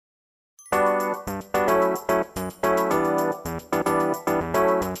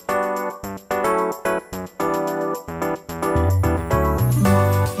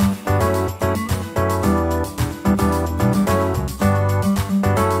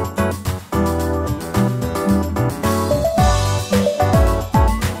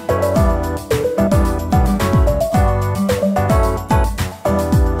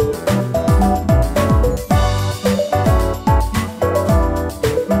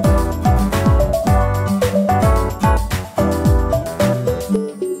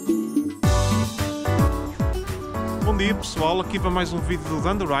pessoal, aqui para mais um vídeo do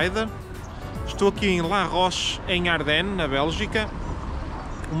Underrider. Estou aqui em Roche-en-Ardenne, na Bélgica,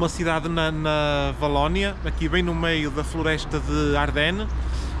 uma cidade na Valónia, aqui bem no meio da floresta de Ardenas.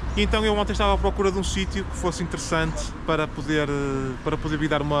 E então eu ontem estava à procura de um sítio que fosse interessante para poder vir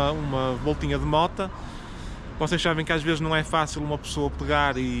dar uma voltinha de moto. Vocês sabem que às vezes não é fácil uma pessoa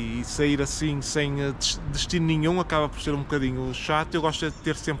pegar e sair assim sem destino nenhum, acaba por ser um bocadinho chato. Eu gosto de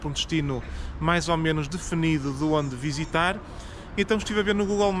ter sempre um destino mais ou menos definido de onde visitar. Então estive a ver no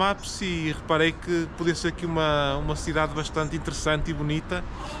Google Maps e reparei que podia ser aqui uma cidade bastante interessante e bonita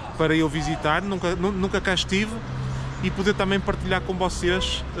para eu visitar. Nunca cá estive, e poder também partilhar com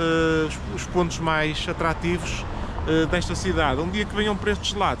vocês os pontos mais atrativos desta cidade. Um dia que venham para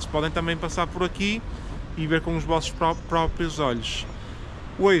estes lados, podem também passar por aqui e ver com os vossos próprios olhos.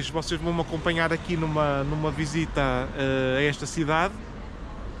 Hoje vocês vão me acompanhar aqui numa visita a esta cidade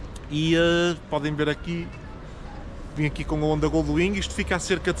e podem ver aqui, vim aqui com a Onda Goldwing. Isto fica a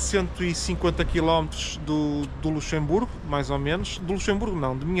cerca de 150 km do Luxemburgo, mais ou menos. Do Luxemburgo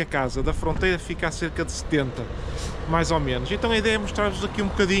não, de minha casa, da fronteira fica a cerca de 70, mais ou menos. Então a ideia é mostrar-vos aqui um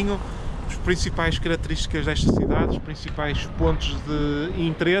bocadinho as principais características desta cidade, os principais pontos de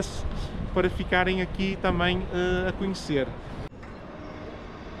interesse, para ficarem aqui também a conhecer.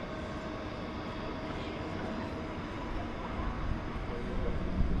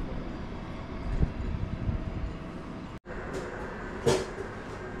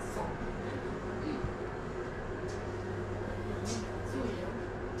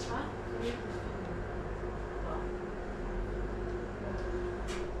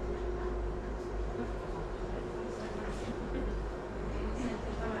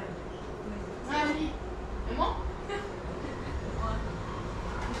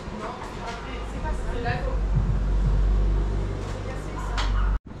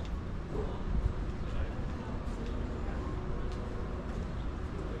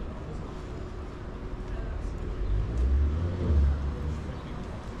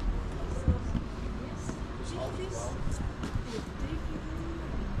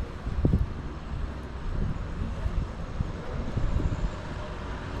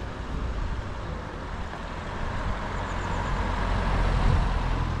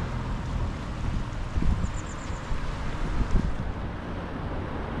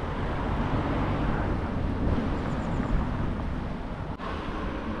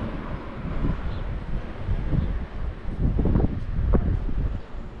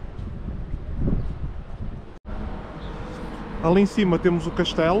 Ali em cima temos o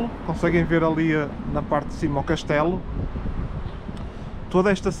castelo, conseguem ver ali na parte de cima o castelo.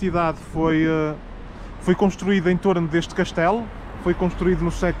 Toda esta cidade foi construída em torno deste castelo, foi construído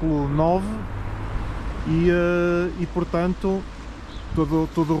no século IX e portanto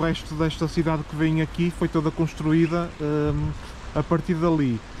todo o resto desta cidade que vem aqui foi toda construída a partir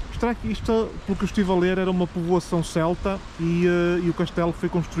dali. Isto, pelo que eu estive a ler, era uma povoação celta e o castelo foi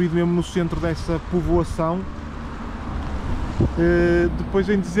construído mesmo no centro dessa povoação. Depois,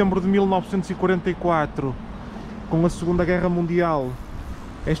 em dezembro de 1944, com a Segunda Guerra Mundial,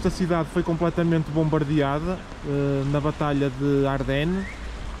 esta cidade foi completamente bombardeada na Batalha de Ardenas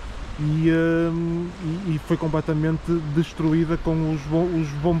e foi completamente destruída com os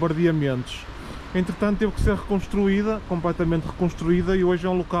bombardeamentos. Entretanto, teve que ser completamente reconstruída, e hoje é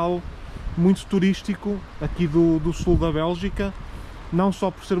um local muito turístico aqui do sul da Bélgica, não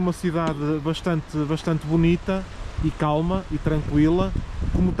só por ser uma cidade bastante bonita e calma e tranquila,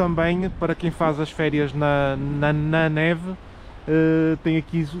 como também para quem faz as férias na neve. Tem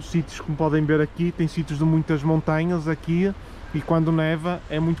aqui os sítios, como podem ver aqui, tem sítios de muitas montanhas aqui, e quando neva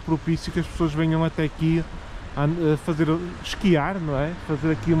é muito propício que as pessoas venham até aqui a esquiar, não é?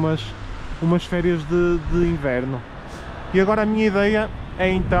 Fazer aqui umas férias de inverno. E agora a minha ideia é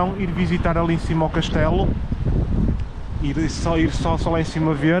então ir visitar ali em cima o castelo, ir só lá em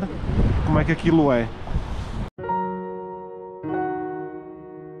cima ver como é que aquilo é.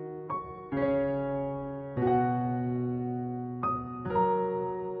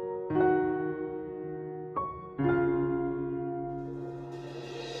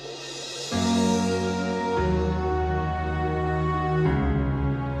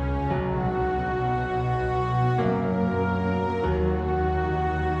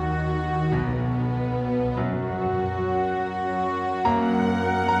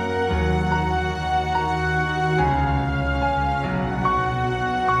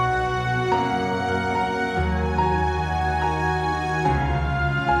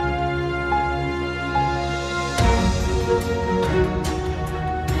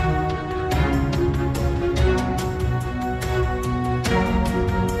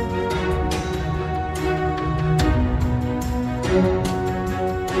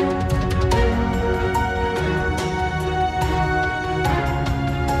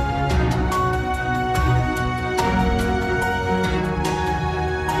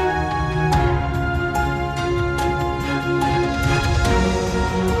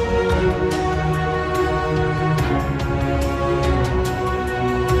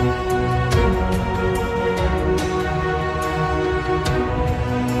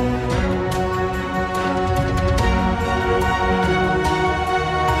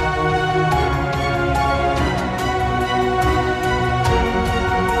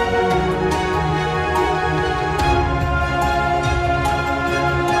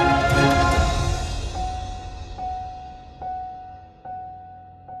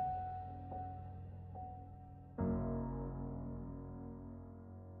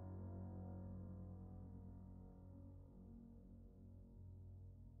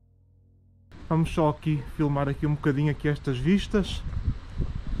 Vamos só aqui filmar aqui um bocadinho aqui estas vistas,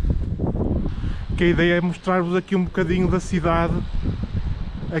 que a ideia é mostrar-vos aqui um bocadinho da cidade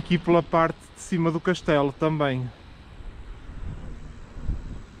aqui pela parte de cima do castelo também.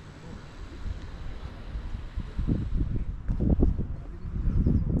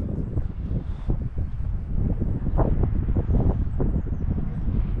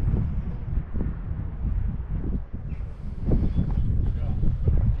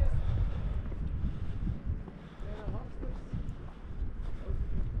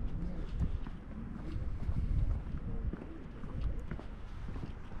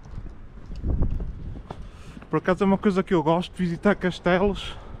 Por acaso é uma coisa que eu gosto de visitar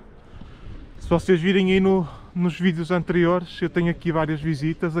castelos. Se vocês virem aí nos vídeos anteriores, eu tenho aqui várias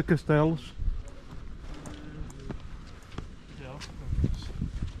visitas a castelos.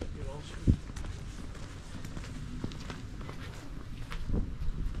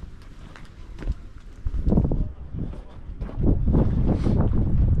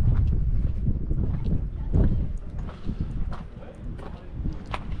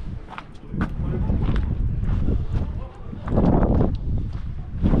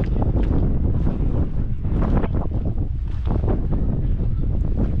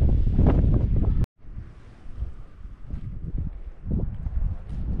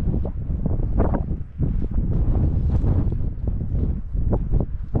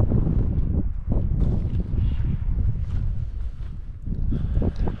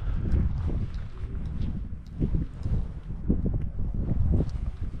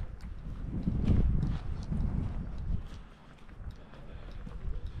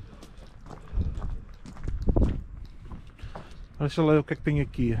 Deixa lá o que é que tem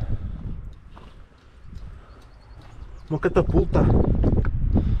aqui. Uma catapulta.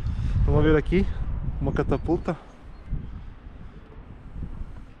 Estão a ver aqui? Uma catapulta.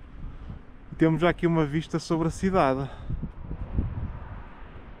 E temos já aqui uma vista sobre a cidade.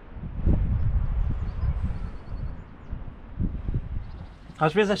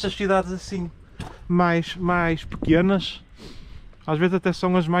 Às vezes estas cidades assim mais pequenas, às vezes até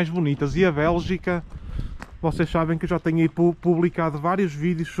são as mais bonitas. E a Bélgica, vocês sabem que eu já tenho aí publicado vários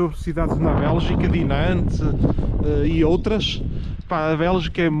vídeos sobre cidades na Bélgica, de Nantes e outras. Pá, a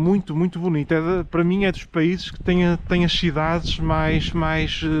Bélgica é muito bonita. Para mim é dos países que tem as cidades mais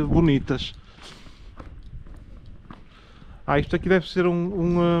bonitas. Isto aqui deve ser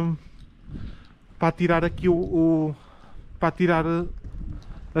para tirar aqui para tirar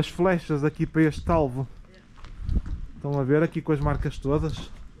as flechas aqui para este alvo. Estão a ver aqui com as marcas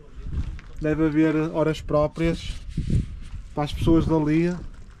todas? Deve haver horas próprias para as pessoas dali.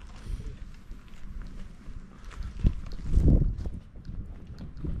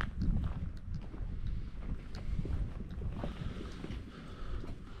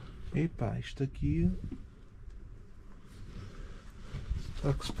 Epá, isto aqui...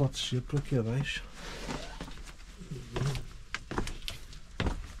 Será que se pode descer por aqui abaixo?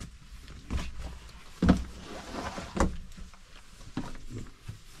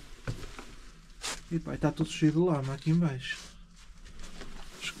 E pá, está tudo cheio de lama aqui em baixo.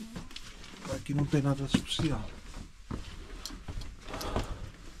 Aqui não tem nada de especial.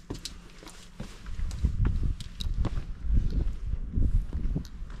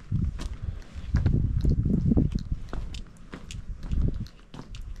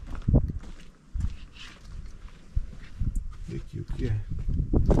 E aqui o que é?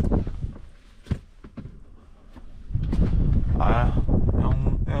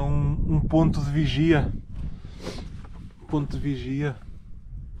 Um ponto de vigia. Ponto de vigia.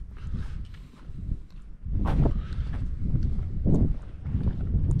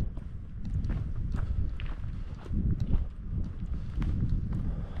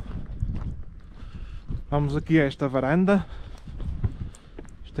 Vamos aqui a esta varanda.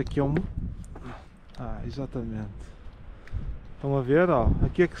 Isto aqui é um... exatamente. Estão a ver, ó.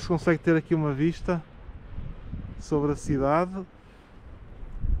 Aqui é que se consegue ter aqui uma vista sobre a cidade.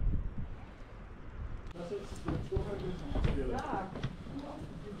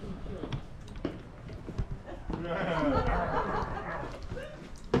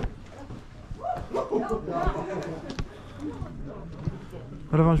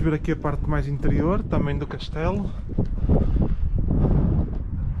 Agora vamos ver aqui a parte mais interior, também do castelo.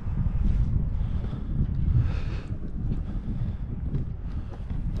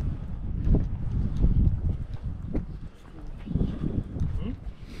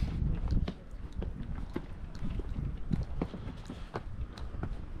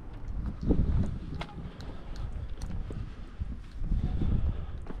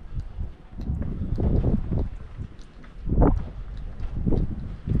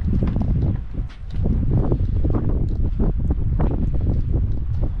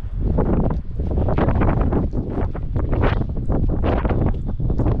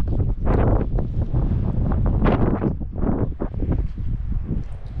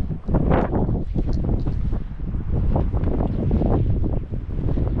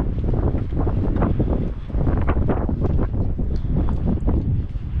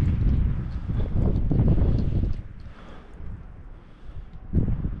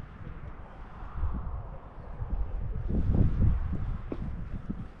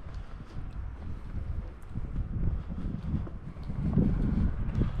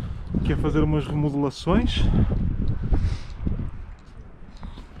 aqui a fazer umas remodelações.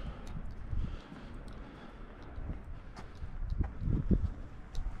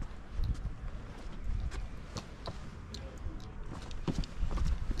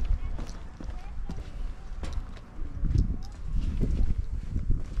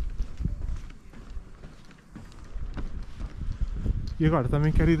 E agora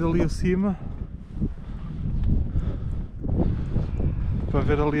também quero ir ali acima para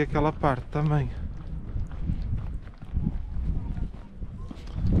ver ali aquela parte também.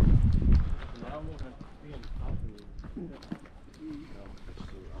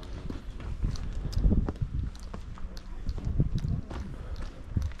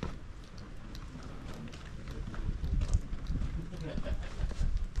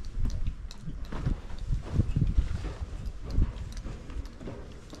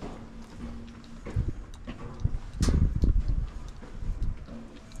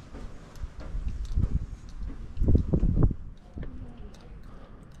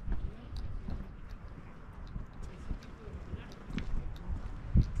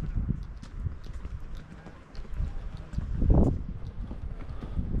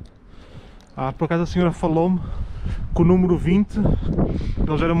 Por acaso a senhora falou-me que o número 20,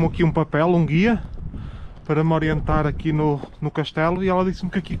 eles deram-me aqui um papel, um guia, para me orientar aqui no castelo, e ela disse-me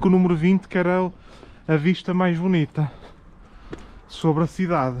que aqui com o número 20 que era a vista mais bonita sobre a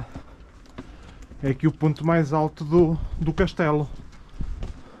cidade. É aqui o ponto mais alto do castelo.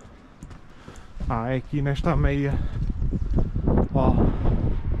 É aqui nesta meia. Ó.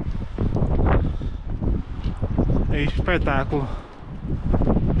 É espetáculo.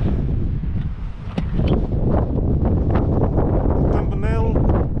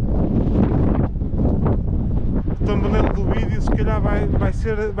 O thumbnail do vídeo se calhar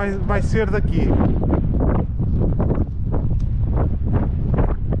vai ser daqui.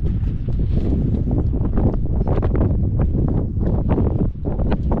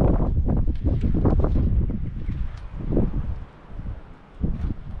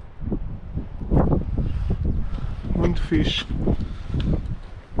 Muito fixe.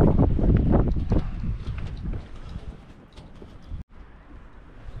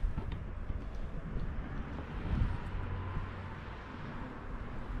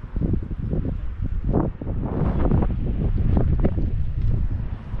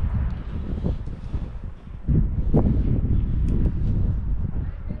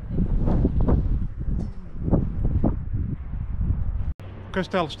 O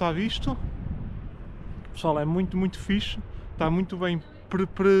castelo está visto, pessoal, é muito fixe, está muito bem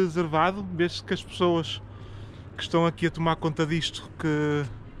preservado, vê-se que as pessoas que estão aqui a tomar conta disto que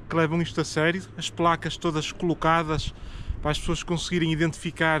levam isto a sério, as placas todas colocadas para as pessoas conseguirem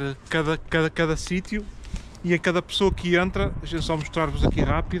identificar cada sítio, e a cada pessoa que entra, deixem só mostrar-vos aqui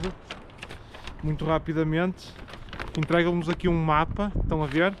rápido, muito rapidamente, entregam-nos aqui um mapa, estão a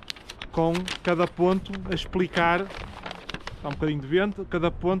ver, com cada ponto a explicar. Está um bocadinho de vento,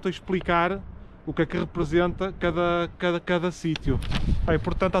 cada ponto a explicar o que é que representa cada sítio. E,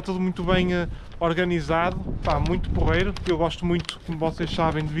 portanto, está tudo muito bem organizado, muito porreiro. Eu gosto muito, como vocês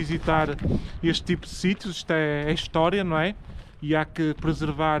sabem, de visitar este tipo de sítios. Isto é história, não é? E há que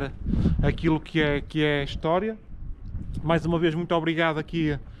preservar aquilo que é história. Mais uma vez, muito obrigado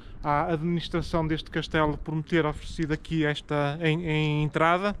aqui à administração deste castelo por me ter oferecido aqui esta em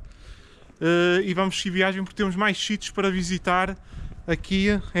entrada. E vamos seguir viagem porque temos mais sítios para visitar aqui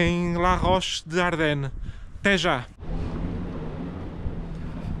em Roche-en-Ardenne. Até já!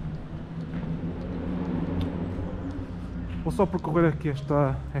 Vou só percorrer aqui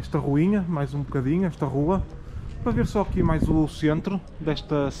esta ruinha, mais um bocadinho, esta rua, para ver só aqui mais o centro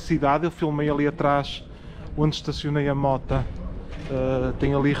desta cidade. Eu filmei ali atrás onde estacionei a moto,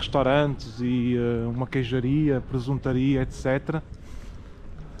 tem ali restaurantes e uma queijaria, presuntaria, etc.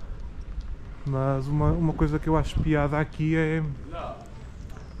 Mas uma coisa que eu acho piada aqui é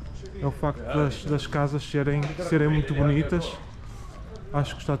o facto das casas serem muito bonitas.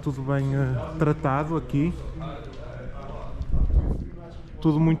 Acho que está tudo bem tratado aqui.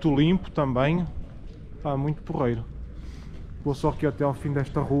 Tudo muito limpo também. Está muito porreiro. Vou só aqui até ao fim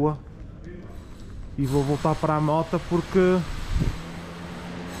desta rua e vou voltar para a moto porque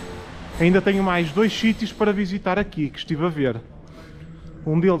ainda tenho mais 2 sítios para visitar aqui que estive a ver.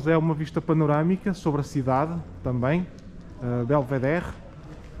 Um deles é uma vista panorâmica sobre a cidade também, Belvedere.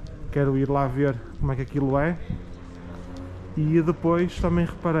 Quero ir lá ver como é que aquilo é. E depois também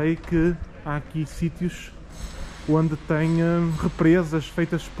reparei que há aqui sítios onde tem represas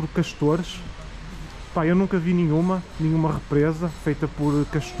feitas por castores. Eu nunca vi nenhuma represa feita por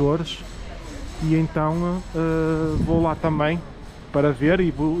castores. E então vou lá também para ver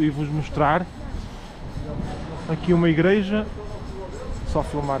e vos mostrar. Aqui uma igreja, só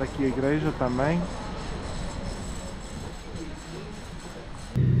filmar aqui a igreja também.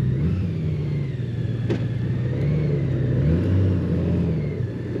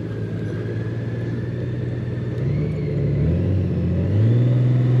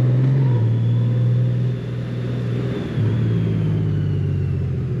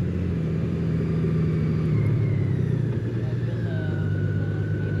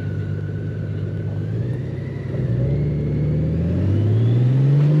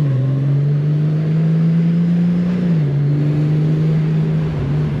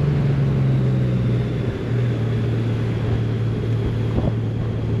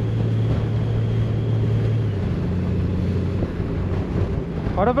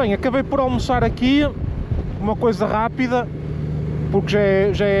 Ora bem, acabei por almoçar aqui, uma coisa rápida, porque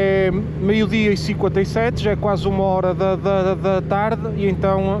já é meio-dia e 57, já é quase 1h da tarde, e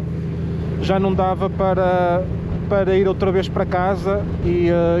então já não dava para ir outra vez para casa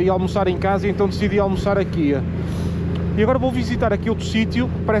e almoçar em casa, e então decidi almoçar aqui. E agora vou visitar aqui outro sítio,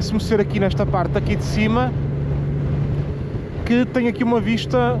 parece-me ser aqui nesta parte aqui de cima, que tem aqui uma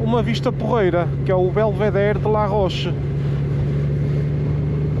vista porreira, que é o Belvedere de La Roche.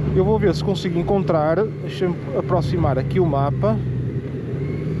 Eu vou ver se consigo encontrar, deixa-me aproximar aqui o mapa,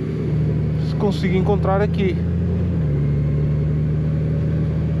 se consigo encontrar aqui.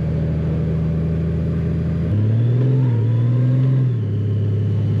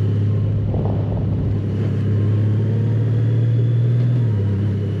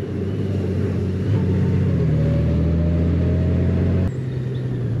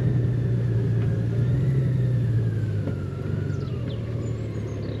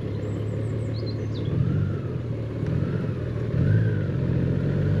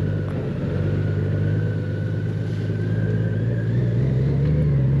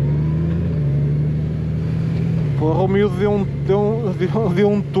 Porra, o miúdo deu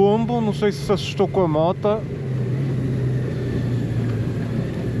um tombo, não sei se se assustou com a moto.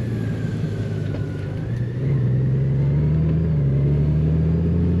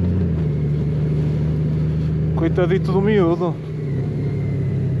 Coitadito do miúdo.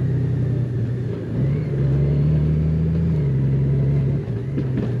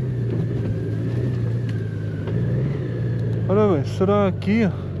 Ora bem, será aqui?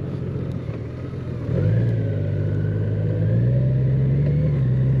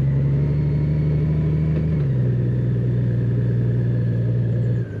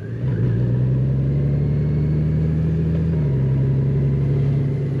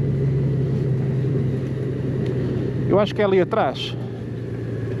 Eu acho que é ali atrás.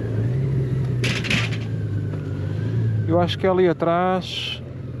 Eu acho que é ali atrás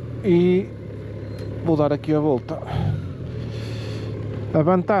e vou dar aqui a volta. A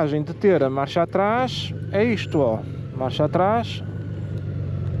vantagem de ter a marcha atrás é isto, ó. Marcha atrás.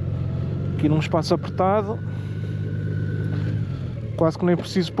 Aqui num espaço apertado. Quase que nem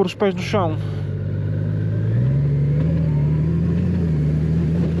preciso pôr os pés no chão.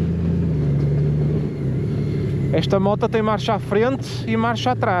 Esta moto tem marcha à frente e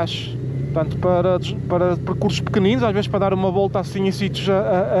marcha atrás, portanto para percursos pequeninos, às vezes para dar uma volta assim em sítios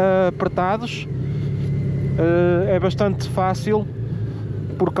apertados, é bastante fácil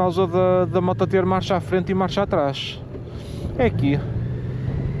por causa da moto ter marcha à frente e marcha atrás. É aqui,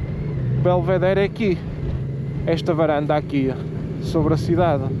 Belvedere é aqui, esta varanda aqui, sobre a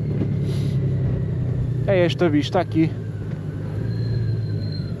cidade, é esta vista aqui.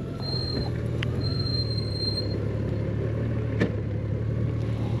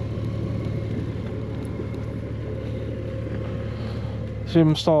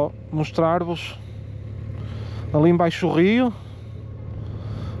 Deixem-me só mostrar-vos ali embaixo o rio.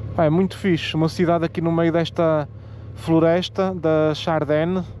 É muito fixe, uma cidade aqui no meio desta floresta da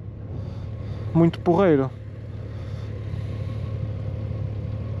Ardenne, muito porreiro.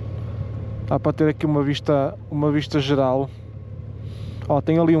 Dá para ter aqui uma vista geral. Ó,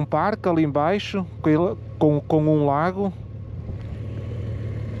 tem ali um parque ali embaixo com um lago.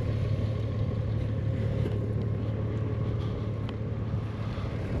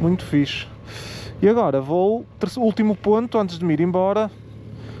 Muito fixe. E agora último ponto, antes de me ir embora,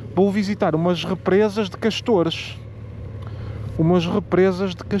 vou visitar umas represas de castores. Umas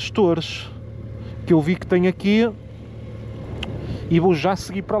represas de castores que eu vi que tem aqui e vou já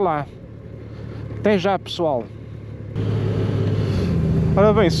seguir para lá. Até já, pessoal.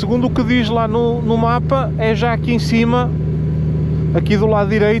 Ora bem, segundo o que diz lá no mapa, é já aqui em cima, aqui do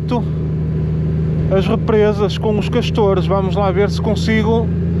lado direito, as represas com os castores. Vamos lá ver se consigo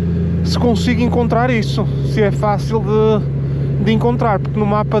encontrar isso, se é fácil de encontrar, porque no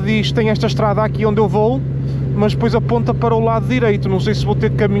mapa diz, tem esta estrada aqui onde eu vou, mas depois aponta para o lado direito. Não sei se vou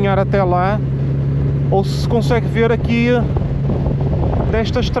ter que caminhar até lá, ou se consegue ver aqui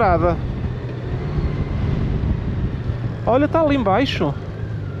desta estrada. Olha, está ali embaixo.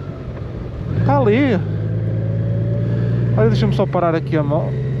 Está ali. Olha, deixa-me só parar aqui a mão.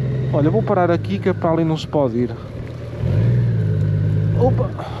 Olha, vou parar aqui que para ali não se pode ir. Opa!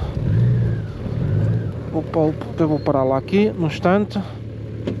 Opa, até vou parar lá aqui, no instante.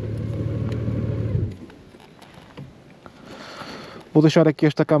 Vou deixar aqui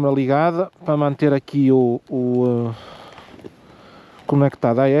esta câmera ligada para manter aqui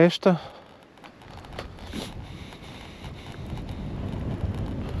conectada a esta.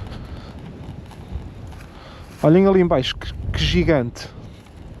 Olhem ali em baixo, que gigante.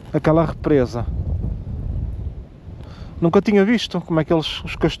 Aquela represa. Nunca tinha visto como é que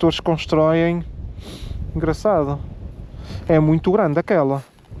os castores constroem. Engraçado. É muito grande aquela.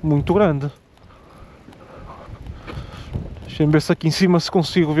 Muito grande. Deixa-me ver se aqui em cima se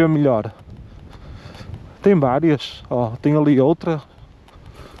consigo ver melhor. Tem várias. Ó, tem ali outra.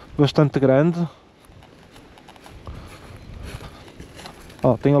 Bastante grande.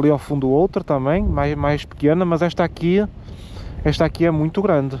 Ó, tem ali ao fundo outra também. Mais pequena. Mas esta aqui é muito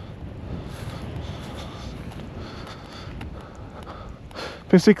grande.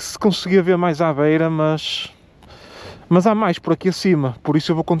 Pensei que se conseguia ver mais à beira, mas há mais por aqui acima. Por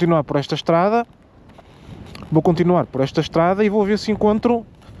isso eu vou continuar por esta estrada. Vou continuar por esta estrada e vou ver se encontro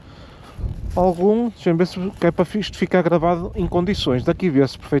algum. Deixa-me ver se é para isto ficar gravado em condições. Daqui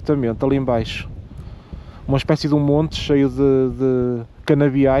vê-se perfeitamente, ali em baixo. Uma espécie de um monte cheio de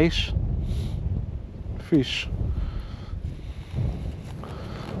canaviais. Fixe.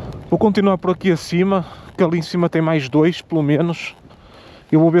 Vou continuar por aqui acima, que ali em cima tem mais dois, pelo menos.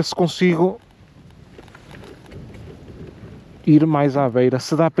 Eu vou ver se consigo ir mais à beira,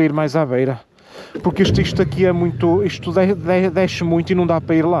 se dá para ir mais à beira. Porque isto aqui é muito... Isto desce muito e não dá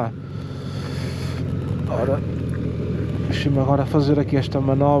para ir lá. Ora, deixa-me agora fazer aqui esta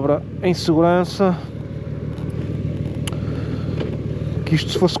manobra em segurança. Que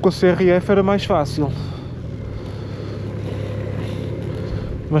isto, se fosse com a CRF, era mais fácil.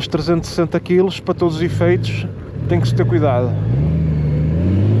 Mas 360 kg para todos os efeitos, tem que se ter cuidado.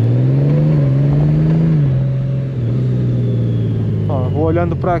 Ó, vou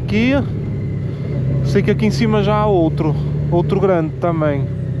olhando para aqui. Sei que aqui em cima já há outro grande também.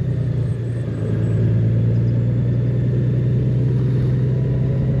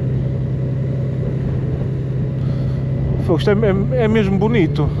 Isto é mesmo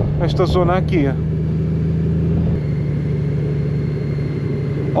bonito, esta zona aqui.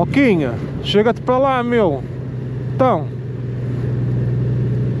 Oquinha, chega-te para lá, meu. Então.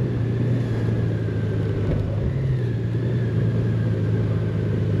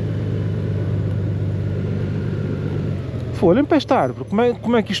 Olhem para esta árvore,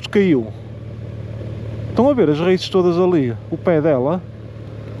 como é que isto caiu? Estão a ver as raízes todas ali, o pé dela?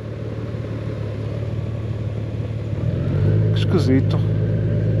 Que esquisito.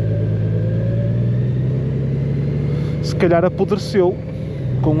 Se calhar apodreceu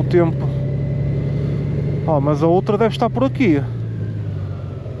com o tempo. Oh, mas a outra deve estar por aqui.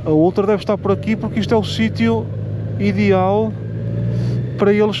 A outra deve estar por aqui porque isto é o sítio ideal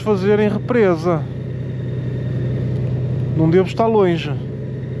para eles fazerem represa. Não devo estar longe.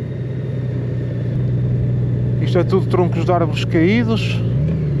 Isto é tudo troncos de árvores caídos.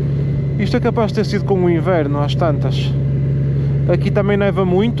 Isto é capaz de ter sido com o inverno, às tantas. Aqui também neva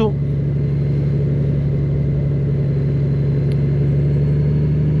muito.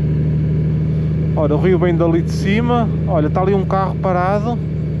 Ora, o rio vem dali de cima. Olha, está ali um carro parado.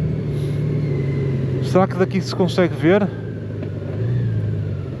 Será que daqui se consegue ver?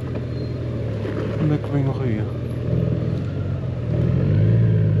 Onde é que vem o rio?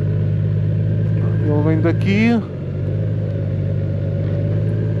 Ele vem daqui.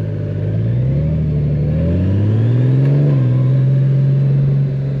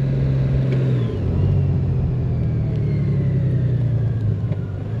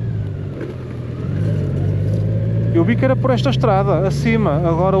 Eu vi que era por esta estrada, acima.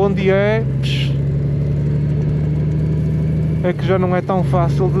 Agora onde é que já não é tão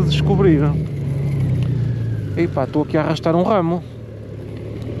fácil de descobrir. Epá, estou aqui a arrastar um ramo.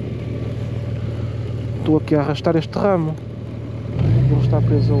 Estou aqui a arrastar este ramo. Ele está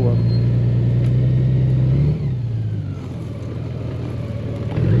preso ao ramo.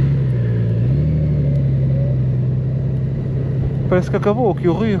 Parece que acabou aqui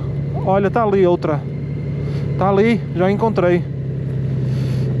o rio. Olha, está ali outra. Está ali, já encontrei.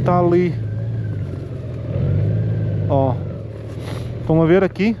 Está ali. Ó. Estão a ver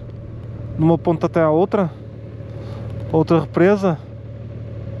aqui, de uma ponta até à outra represa.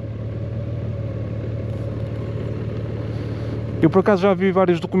 Eu por acaso já vi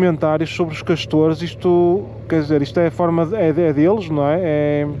vários documentários sobre os castores. Isto, quer dizer, isto é a forma, é deles, não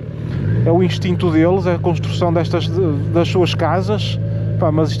é? É o instinto deles, é a construção das suas casas.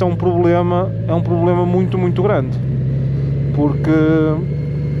 Pá, mas isto é um problema muito, muito grande, porque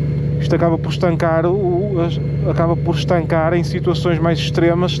isto acaba por estancar em situações mais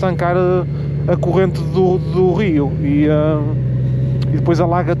extremas, estancar a corrente do rio e depois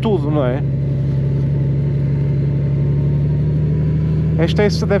alaga tudo, não é?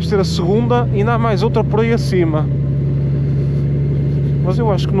 Esta deve ser a segunda e ainda há mais outra por aí acima, mas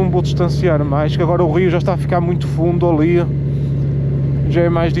eu acho que não vou distanciar mais, que agora o rio já está a ficar muito fundo ali, já é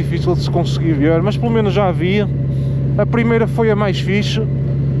mais difícil de se conseguir ver, mas pelo menos já havia. A primeira foi a mais fixe,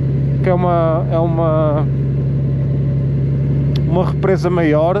 que é uma represa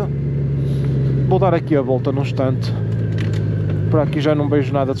maior. Vou dar aqui a volta num instante. Por aqui já não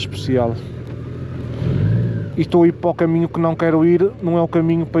vejo nada de especial. E estou a ir para o caminho que não quero ir, não é o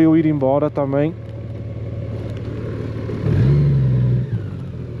caminho para eu ir embora também.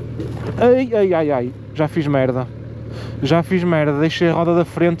 Ai, já fiz merda. Deixei a roda da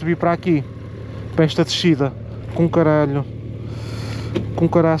frente vir para aqui, para esta descida. Com caralho.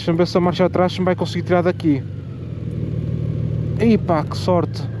 Deixa-me ver se a marcha atrás me vai conseguir tirar daqui. Ei pá, que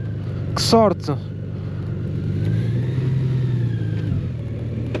sorte. Que sorte.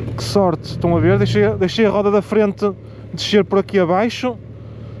 Estão a ver? Deixei a roda da frente descer por aqui abaixo.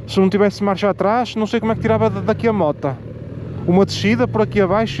 Se não tivesse marcha atrás, não sei como é que tirava daqui a moto. Uma descida por aqui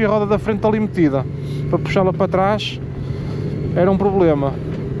abaixo e a roda da frente ali metida. Para puxá-la para trás era um problema.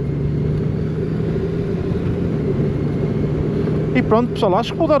 E pronto pessoal,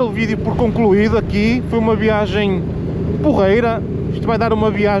 acho que vou dar o vídeo por concluído aqui. Foi uma viagem porreira. Isto vai dar uma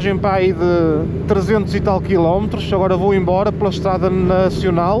viagem para aí de 300 e tal quilómetros. Agora vou embora pela estrada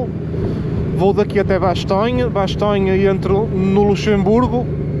nacional. Vou daqui até Bastonha e entro no Luxemburgo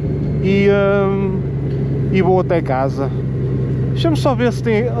e vou até casa. Deixa-me só ver se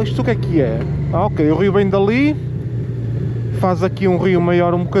tem... Isto o que é? Ah, ok, o rio vem dali, faz aqui um rio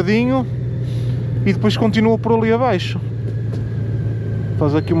maior um bocadinho e depois continua por ali abaixo.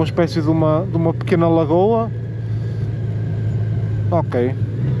 Faz aqui uma espécie de uma pequena lagoa. Ok.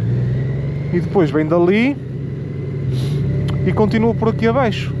 E depois vem dali e continua por aqui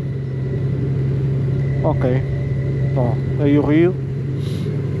abaixo. Ok. Bom, aí o rio.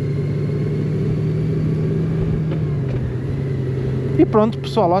 E pronto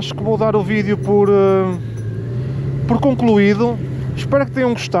pessoal, acho que vou dar o vídeo por concluído. Espero que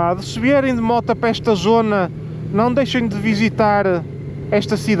tenham gostado. Se vierem de moto para esta zona, não deixem de visitar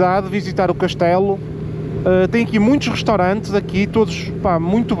esta cidade, visitar o castelo. Tem aqui muitos restaurantes aqui, todos pá,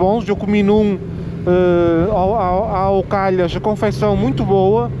 muito bons. Eu comi num ao Calhas, a confecção muito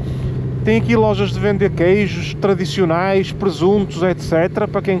boa. Tem aqui lojas de vender queijos tradicionais, presuntos, etc,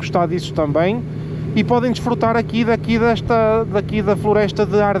 para quem gostar disso também. E podem desfrutar aqui da floresta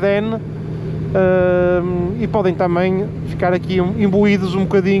de Ardenne, e podem também ficar aqui imbuídos um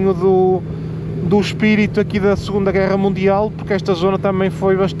bocadinho do espírito aqui da Segunda Guerra Mundial, porque esta zona também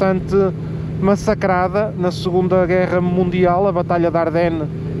foi bastante massacrada na Segunda Guerra Mundial. A Batalha de Ardenne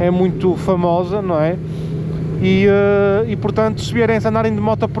é muito famosa, não é? E portanto, se vierem a andarem de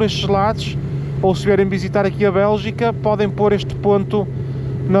moto por estes lados, ou se vierem visitar aqui a Bélgica, podem pôr este ponto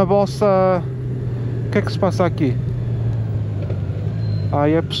na vossa... O que é que se passa aqui? Ah,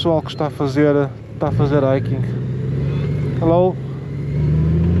 é pessoal que está a fazer hiking. Hello?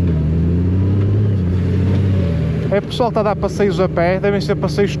 É pessoal que está a dar passeios a pé, devem ser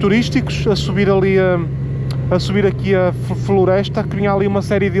passeios turísticos, a subir ali a subir aqui a floresta, que vinha ali uma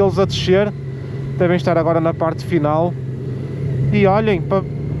série deles a descer, devem estar agora na parte final. E olhem,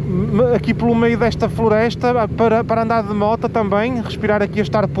 aqui pelo meio desta floresta, para andar de moto também, respirar aqui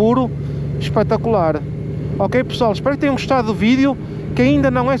este ar puro, espetacular. Ok pessoal, espero que tenham gostado do vídeo. Quem ainda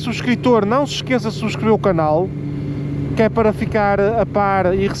não é subscritor, não se esqueça de subscrever o canal, que é para ficar a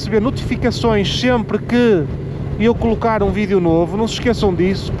par e receber notificações sempre que eu colocar um vídeo novo. Não se esqueçam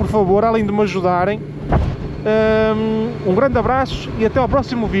disso, por favor, além de me ajudarem. Um grande abraço e até ao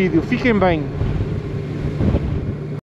próximo vídeo. Fiquem bem.